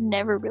you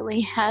never really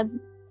had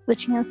the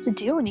chance to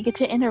do, and you get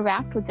to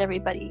interact with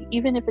everybody,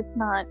 even if it's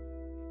not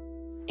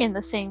in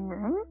the same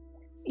room.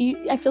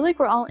 I feel like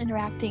we're all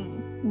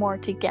interacting more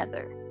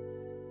together.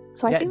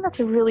 So I think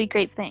that's a really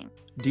great thing.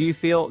 Do you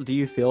feel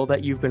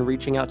that you've been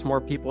reaching out to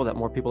more people, that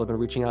more people have been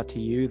reaching out to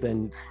you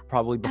than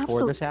probably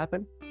before this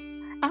happened?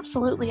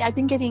 Absolutely. I've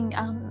been getting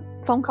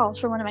phone calls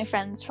from one of my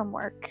friends from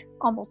work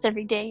almost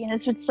every day, and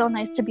it's been so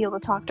nice to be able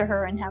to talk to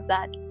her and have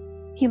that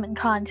human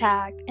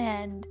contact.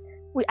 And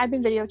I've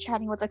been video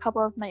chatting with a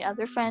couple of my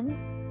other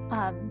friends,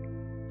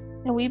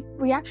 and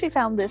we actually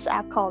found this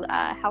app called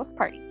House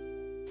Party,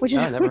 which is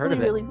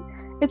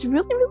it's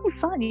really, really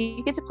fun.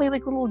 You get to play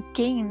like little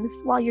games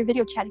while you're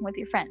video chatting with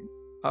your friends.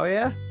 Oh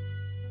yeah?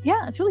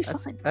 Yeah, it's really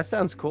fun. That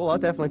sounds cool. I'll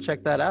definitely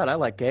check that out. I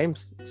like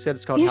games. You said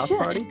it's called House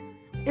Party?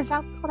 It's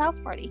called House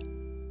Party.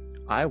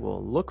 I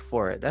will look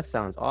for it. That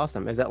sounds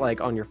awesome. Is that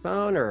like on your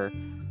phone or?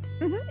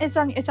 Mm-hmm.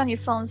 It's on your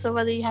phone. So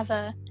whether you have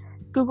a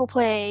Google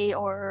Play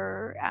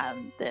or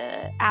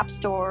the App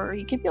Store,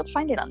 you can be able to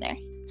find it on there.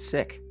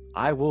 Sick.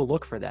 I will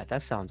look for that.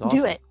 That sounds awesome.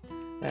 Do it.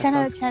 10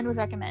 out of 10 would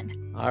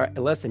recommend. All right.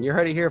 Listen, you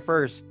heard it here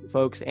first,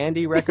 folks.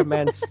 Andy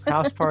recommends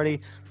House Party.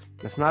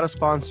 It's not a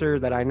sponsor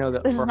that I know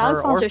that this for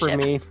her or for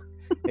me.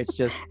 It's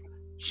just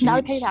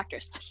not a paid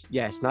actress.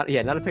 Yes, not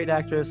a paid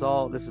actress.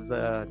 This is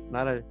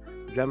not a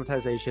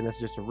dramatization. This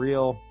is just a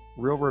real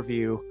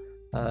review.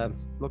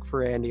 Look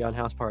for Andy on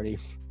House Party.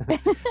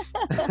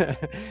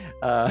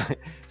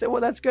 So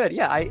well, that's good.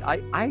 Yeah,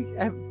 I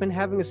have been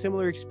having a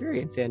similar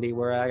experience, Andy,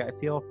 where I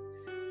feel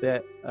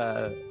that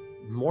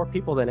more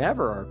people than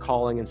ever are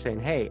calling and saying,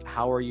 hey,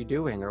 how are you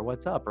doing, or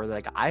what's up, or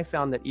like, I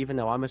found that even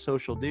though I'm a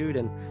social dude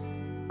and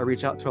I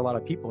reach out to a lot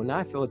of people, now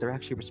I feel that they're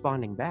actually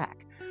responding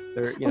back.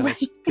 They're,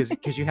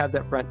 because you have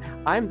that friend.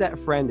 I'm that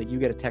friend that you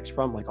get a text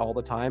from like all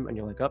the time, and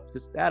you're like, oh,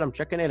 it's Adam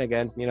checking in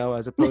again,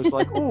 as opposed to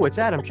like, oh, it's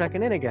Adam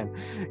checking in again,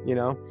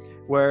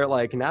 where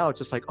like now it's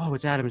just like, oh,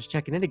 it's Adam's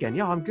checking in again.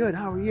 Yo, I'm good.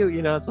 How are you?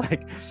 It's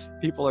like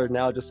people are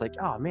now just like,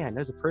 oh man,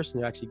 there's a person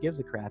who actually gives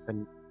a crap,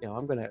 and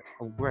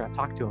we're gonna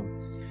talk to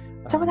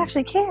him. Someone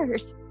actually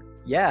cares.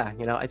 Yeah,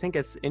 I think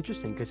it's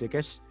interesting because I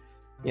guess.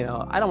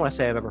 I don't want to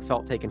say I've ever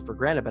felt taken for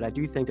granted, but I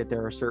do think that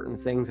there are certain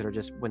things that are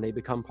just when they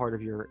become part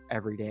of your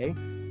everyday,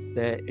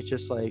 that it's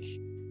just like,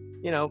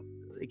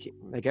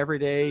 like every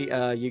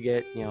day you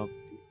get,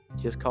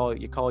 just call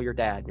your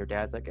dad, and your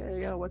dad's like, hey,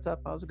 yo, what's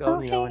up? How's it Oh,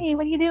 going? You know, and hey,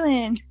 what are you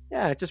doing?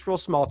 yeah, it's just real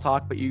small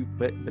talk, but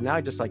now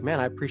I just like, man,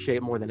 I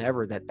appreciate more than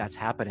ever that that's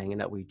happening and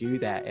that we do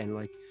that. And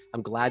like,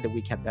 I'm glad that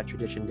we kept that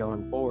tradition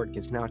going forward,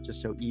 because now it's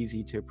just so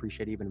easy to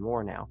appreciate even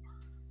more now.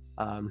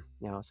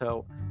 You know,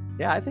 so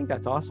yeah, I think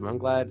that's awesome. I'm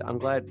glad,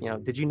 you know,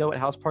 did you know what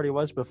house party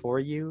was before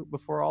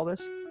all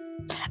this?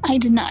 I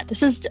did not.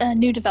 This is a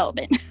new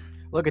development.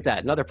 Look at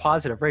that. Another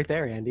positive right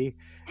there, Andy.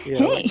 You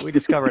know, Hey, we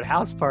discovered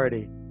house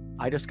party.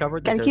 I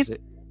discovered that gotta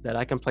keep. that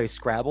I can play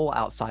Scrabble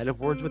outside of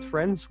Words with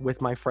Friends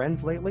with my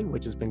friends lately,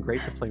 which has been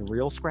great to play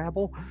real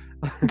Scrabble.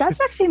 That's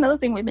actually another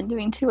thing we've been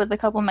doing too with a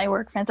couple of my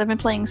work friends. I've been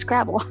playing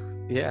Scrabble.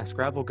 Yeah,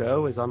 Scrabble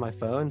Go is on my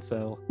phone,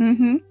 so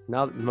Mm-hmm.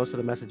 now most of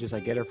the messages I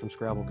get are from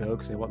Scrabble Go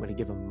because they want me to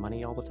give them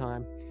money all the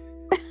time.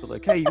 So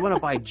like, hey, you want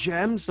to buy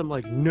gems? I'm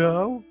like,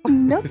 no.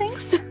 No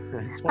thanks.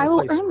 I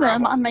will earn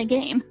them on my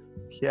game.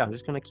 Yeah, I'm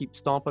just gonna keep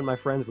stomping my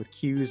friends with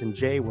Q's and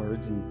J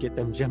words and get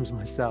them gems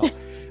myself.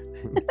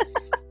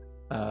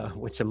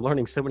 Which I'm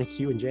learning so many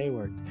Q and J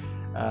words.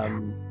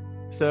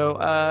 All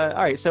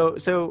right, so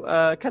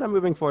kind of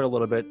moving forward a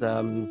little bit.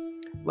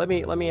 Let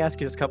me ask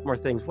you just a couple more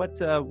things.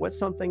 What's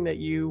something that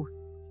you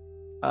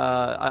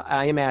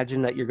I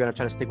imagine that you're going to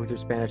try to stick with your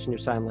Spanish and your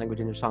sign language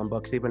and your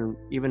songbooks,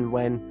 even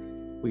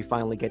when we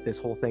finally get this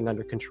whole thing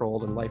under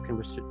control and life can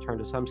return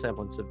to some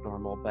semblance of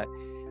normal. But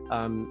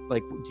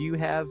like, do you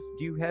have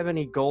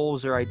any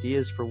goals or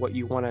ideas for what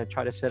you want to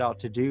try to set out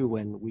to do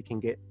when we can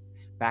get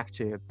back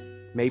to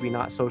maybe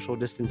not social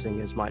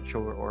distancing as much,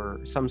 or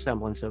some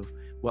semblance of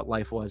what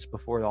life was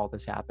before all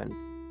this happened?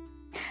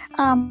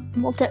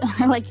 Well,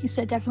 like you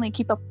said, definitely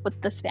keep up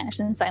with the Spanish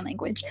and the sign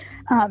language.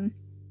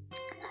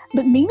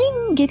 But maybe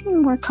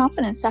getting more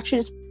confidence to actually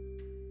just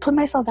put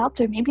myself out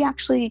there. Maybe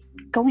actually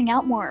going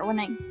out more when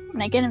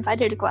I get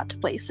invited to go out to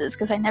places,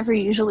 because I never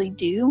usually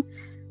do.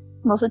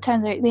 Most of the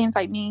time they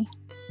invite me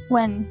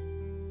when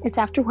it's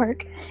after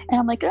work, and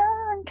I'm like,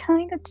 oh, I'm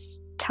kind of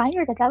just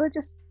tired. I'd rather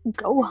just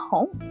go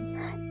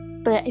home.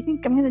 But I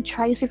think I'm going to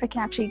try to see if I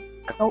can actually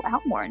go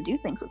out more and do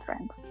things with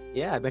friends.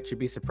 Yeah, I bet you'd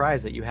be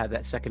surprised that you have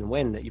that second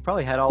wind that you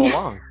probably had all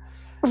along.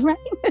 Right?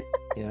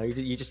 You know,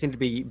 you just need to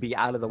be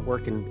out of the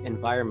work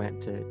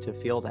environment to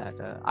feel that.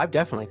 I've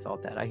definitely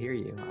felt that. I hear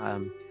you.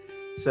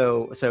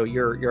 So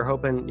you're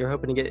hoping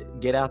to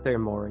get out there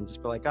more and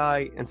just be like,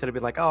 instead of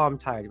being like, oh, I'm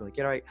tired, you're like,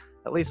 you know,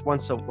 at least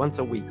once a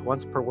week,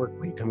 once per work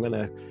week, I'm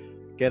gonna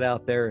get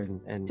out there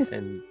and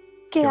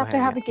get out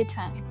there, have a good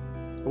time.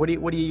 What do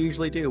you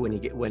usually do when you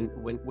get when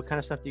what kind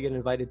of stuff do you get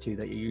invited to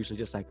that you're usually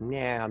just like,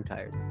 nah, I'm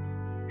tired?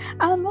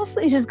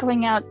 Mostly just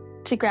going out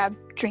to grab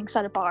drinks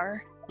at a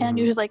bar. And I'm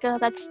usually like, oh,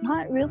 that's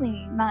not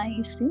really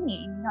my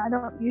scene. I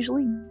don't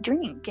usually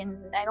drink, and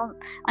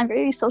I'm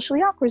very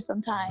socially awkward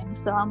sometimes.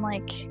 So I'm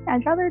like,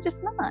 I'd rather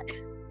just not.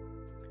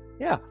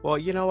 Yeah, well,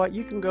 you know what?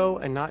 You can go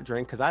and not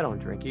drink, because I don't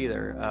drink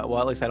either. Well,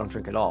 at least I don't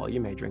drink at all.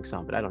 You may drink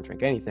some, but I don't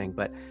drink anything.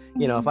 But,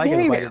 you know, if I get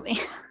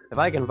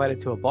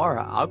invited to a bar,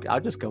 I'll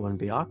just go and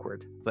be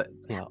awkward. But,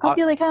 you know, I'll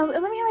be like, oh,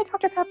 let me have my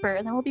Dr. Pepper,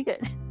 and then we'll be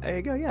good. There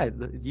you go. Yeah,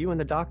 you and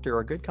the doctor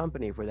are good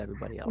company with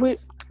everybody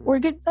else. We're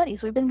good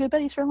buddies. We've been good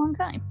buddies for a long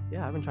time.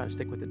 Yeah, I've been trying to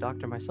stick with the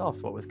doctor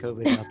myself. What with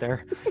COVID out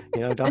there,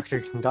 you know,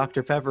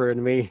 Dr. Pepper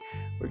and me,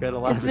 we got a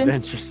lot of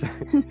adventures.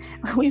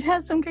 We've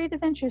had some great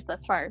adventures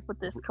thus far with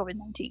this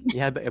COVID-19.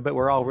 Yeah, but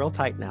we're all real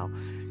tight now.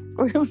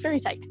 We're very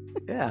tight.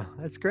 Yeah,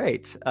 that's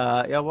great.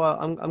 Yeah, well,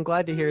 I'm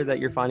glad to hear that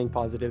you're finding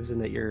positives and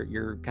that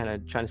you're kind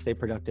of trying to stay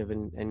productive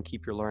and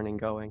keep your learning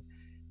going.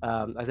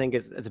 I think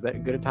it's as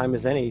good a time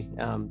as any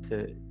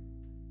to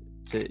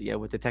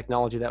with the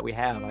technology that we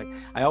have.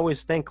 I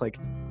always think, like,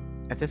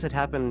 if this had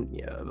happened,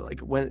 you know, like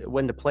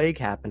when the plague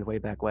happened way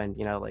back when,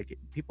 you know, like,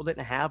 people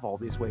didn't have all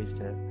these ways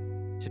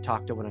to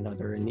talk to one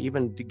another, and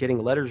even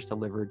getting letters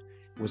delivered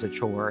was a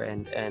chore.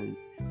 And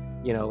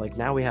you know, like,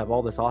 now we have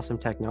all this awesome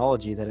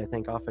technology that I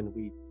think often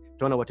we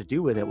don't know what to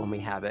do with it when we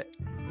have it.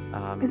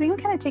 I think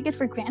we kind of take it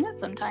for granted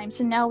sometimes,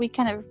 and now we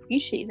kind of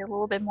appreciate it a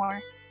little bit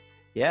more.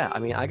 Yeah, I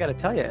mean, I got to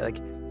tell you, like,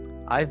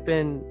 I've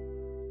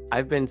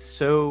been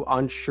so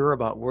unsure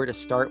about where to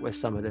start with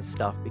some of this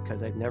stuff,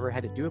 because I've never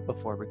had to do it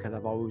before, because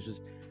I've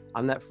always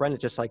I'm that friend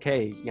that's just like,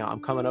 hey, you know, I'm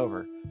coming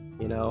over,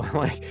 you know,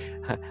 like,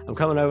 I'm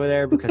coming over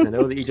there because I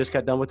know that you just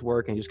got done with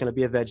work and you're just going to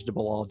be a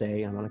vegetable all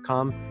day. I'm going to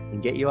come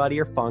and get you out of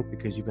your funk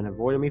because you've been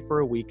avoiding me for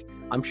a week.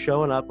 I'm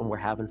showing up and we're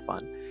having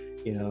fun,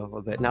 you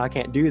know, but now I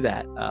can't do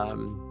that.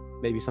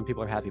 Maybe some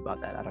people are happy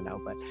about that. I don't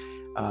know,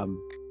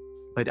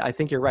 but I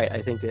think you're right.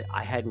 I think that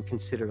I hadn't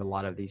considered a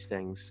lot of these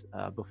things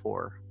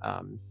before.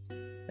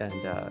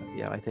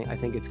 Yeah, I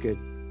think it's good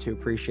to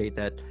appreciate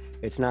that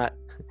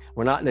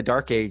we're not in the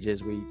dark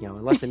ages. We, you know,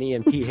 unless an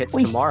EMP hits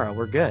tomorrow,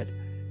 we're good.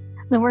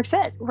 Then we're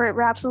set.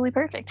 We're absolutely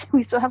perfect.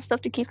 We still have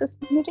stuff to keep us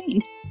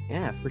entertained.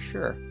 Yeah, for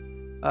sure.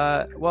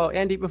 Well,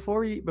 Andy, before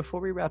we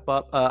wrap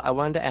up, I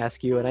wanted to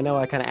ask you, and I know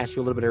I kind of asked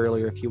you a little bit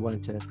earlier if you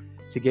wanted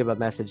to give a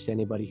message to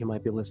anybody who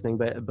might be listening,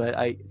 but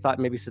I thought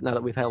maybe now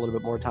that we've had a little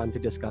bit more time to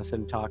discuss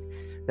and talk,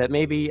 that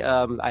maybe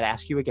I'd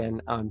ask you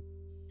again,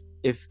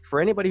 if for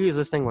anybody who's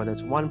listening, whether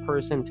it's one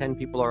person, 10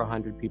 people, or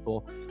 100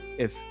 people,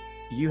 if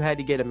you had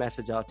to get a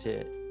message out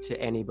to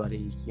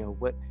anybody,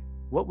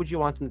 what would you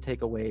want them to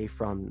take away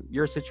from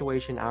your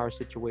situation, our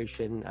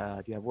situation?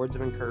 Do you have words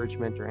of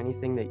encouragement or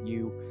anything that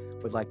you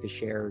would like to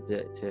share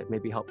to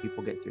maybe help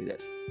people get through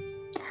this?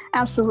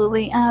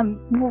 Absolutely.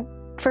 Well,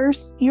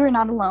 first, you are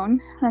not alone,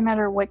 no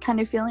matter what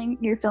kind of feeling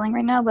you're feeling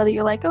right now, whether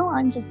you're like, oh,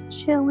 I'm just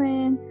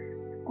chilling,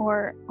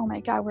 or, oh my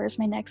God, where's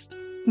my next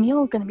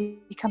meal going to be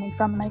coming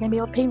from? Am I going to be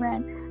able to pay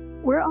rent?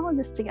 We're all in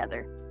this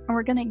together, and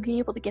we're going to be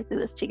able to get through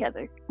this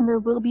together. And there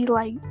will be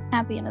light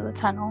at the end of the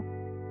tunnel.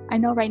 I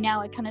know right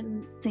now it kind of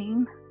doesn't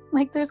seem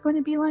like there's going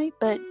to be light,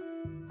 but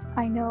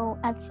I know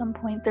at some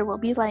point there will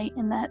be light,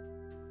 and that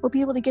we'll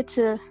be able to get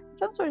to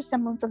some sort of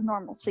semblance of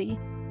normalcy,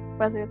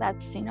 whether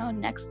that's,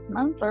 next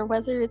month, or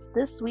whether it's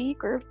this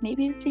week, or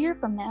maybe it's a year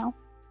from now.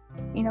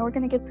 We're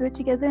going to get through it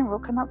together, and we'll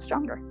come out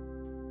stronger.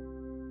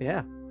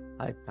 Yeah,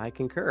 I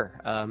concur.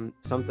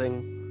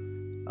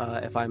 Something,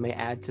 if I may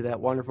add to that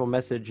wonderful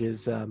message,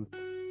 is,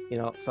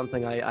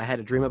 something I had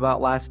a dream about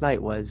last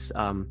night was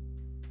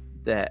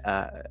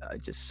that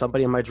just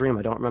somebody in my dream,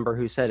 I don't remember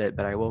who said it,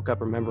 but I woke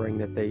up remembering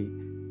that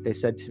they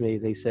said to me,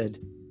 they said,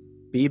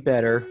 be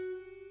better,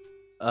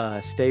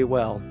 stay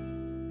well,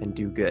 and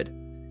do good.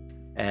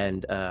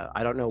 And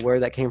I don't know where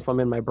that came from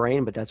in my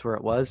brain, but that's where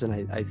it was.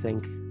 And I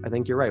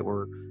think you're right.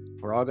 We're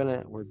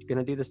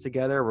gonna do this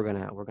together. We're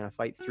gonna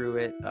fight through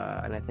it.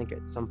 And I think at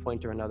some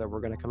point or another,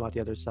 we're gonna come out the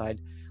other side,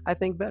 I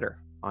think, better,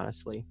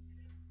 honestly.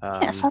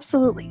 Yes,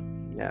 absolutely.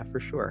 Yeah, for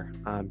sure.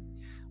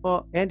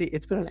 Well, Andy,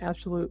 it's been an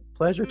absolute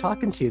pleasure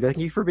talking to you. Thank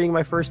you for being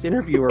my first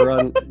interviewer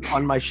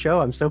on my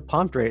show. I'm so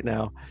pumped right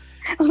now.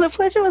 Well, the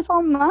pleasure was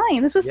all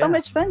mine. This was so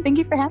much fun. Thank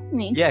you for having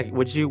me. Yeah,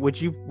 would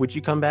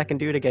you come back and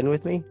do it again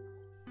with me?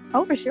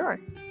 Oh, for sure.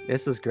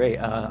 This is great.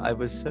 I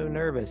was so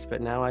nervous,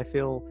 but now I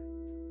feel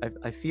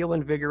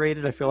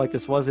invigorated. I feel like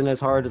this wasn't as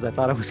hard as I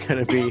thought it was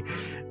going to be.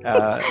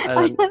 I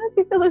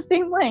honestly feel the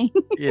same way.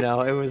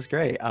 It was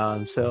great.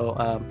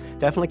 So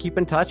definitely keep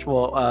in touch.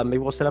 Maybe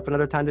we'll set up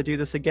another time to do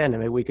this again,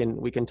 and maybe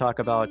we can talk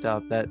about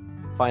that,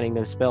 finding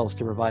those spells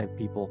to revive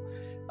people.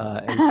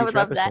 I would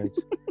love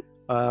episodes.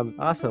 That.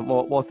 Awesome.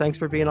 Well, thanks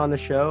for being on the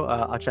show.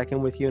 I'll check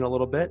in with you in a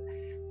little bit.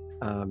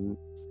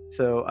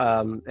 So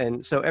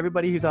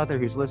everybody who's out there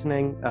who's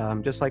listening,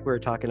 just like we were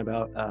talking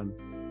about,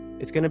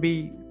 we're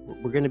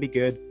going to be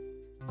good.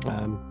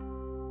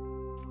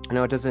 I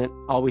know it doesn't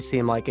always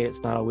seem like it. It's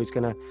not always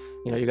going to,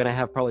 you're going to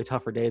have probably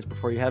tougher days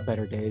before you have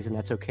better days, and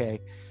that's okay.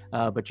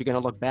 But you're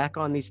going to look back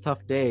on these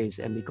tough days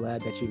and be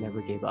glad that you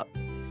never gave up.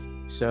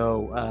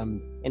 So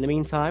in the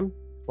meantime,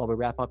 while we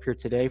wrap up here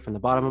today, from the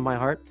bottom of my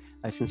heart,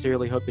 I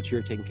sincerely hope that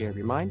you're taking care of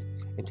your mind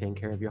and taking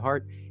care of your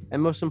heart.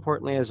 And most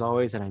importantly, as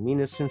always, and I mean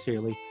this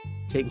sincerely,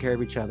 taking care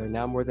of each other.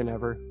 Now more than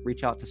ever,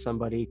 reach out to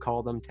somebody,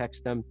 call them,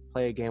 text them,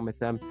 play a game with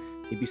them.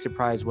 You'd be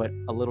surprised what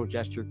a little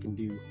gesture can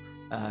do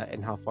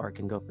and how far it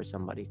can go for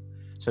somebody.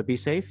 So be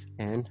safe,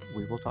 and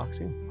we will talk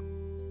soon.